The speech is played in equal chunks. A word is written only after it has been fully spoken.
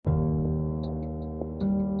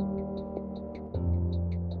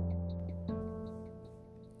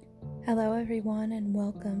Hello, everyone, and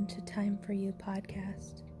welcome to Time for You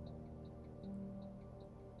podcast.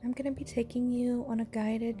 I'm going to be taking you on a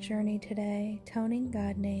guided journey today, toning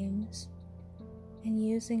God names and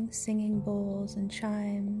using singing bowls and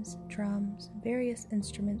chimes, drums, and various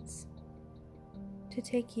instruments to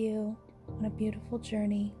take you on a beautiful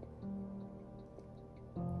journey.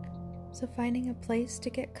 So finding a place to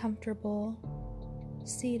get comfortable,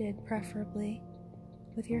 seated preferably,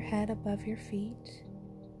 with your head above your feet,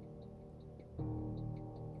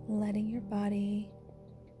 letting your body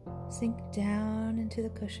sink down into the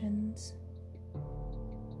cushions,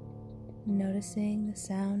 noticing the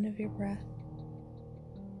sound of your breath,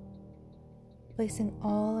 placing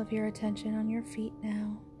all of your attention on your feet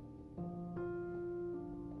now,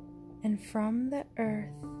 and from the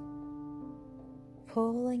earth,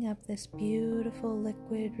 pulling up this beautiful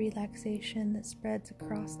liquid relaxation that spreads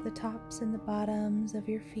across the tops and the bottoms of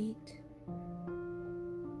your feet,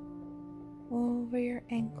 over your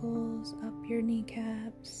ankles, up your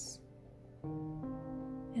kneecaps,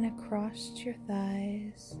 and across your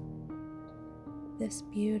thighs. This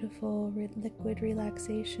beautiful liquid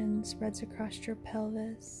relaxation spreads across your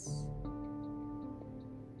pelvis,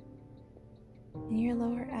 and your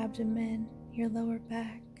lower abdomen, your lower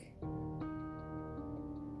back,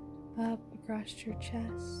 up across your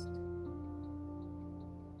chest.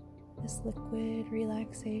 This liquid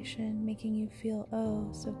relaxation making you feel oh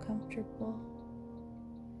so comfortable,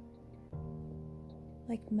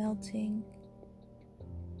 like melting.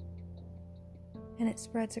 And it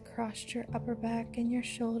spreads across your upper back and your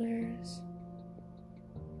shoulders,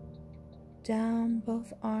 down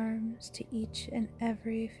both arms to each and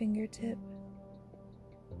every fingertip,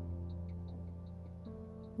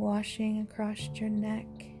 washing across your neck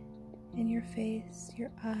and your face,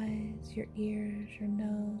 your eyes, your ears, your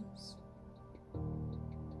nose,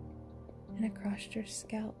 and across your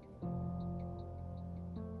scalp.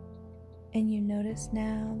 And you notice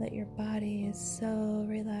now that your body is so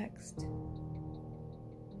relaxed.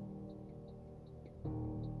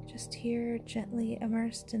 Just here, gently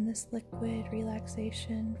immersed in this liquid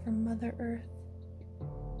relaxation from Mother Earth.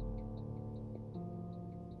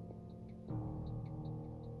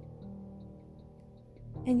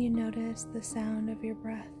 And you notice the sound of your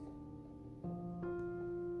breath,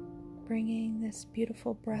 bringing this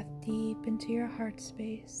beautiful breath deep into your heart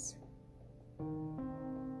space,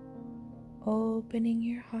 opening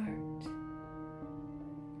your heart,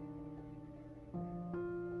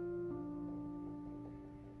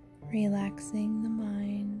 relaxing the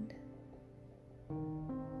mind,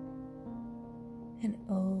 and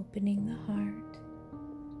opening the heart,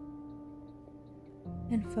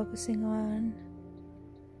 and focusing on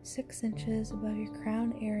 6 inches above your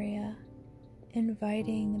crown area,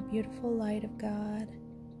 inviting the beautiful light of God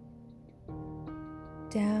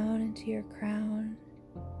down into your crown,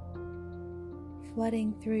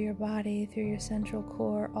 flooding through your body, through your central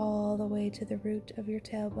core, all the way to the root of your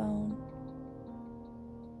tailbone,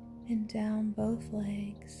 and down both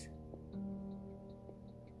legs,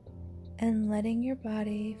 and letting your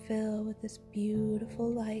body fill with this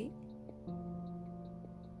beautiful light,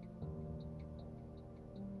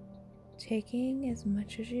 taking as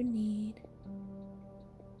much as you need.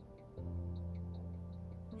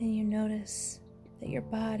 And you notice that your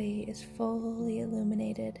body is fully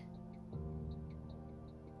illuminated,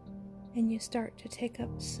 and you start to take up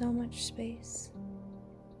so much space,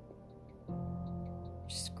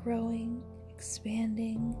 just growing,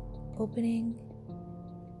 expanding, opening.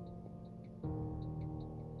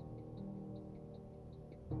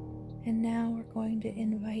 And now we're going to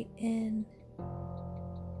invite in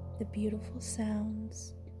the beautiful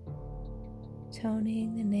sounds,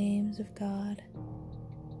 toning the names of God.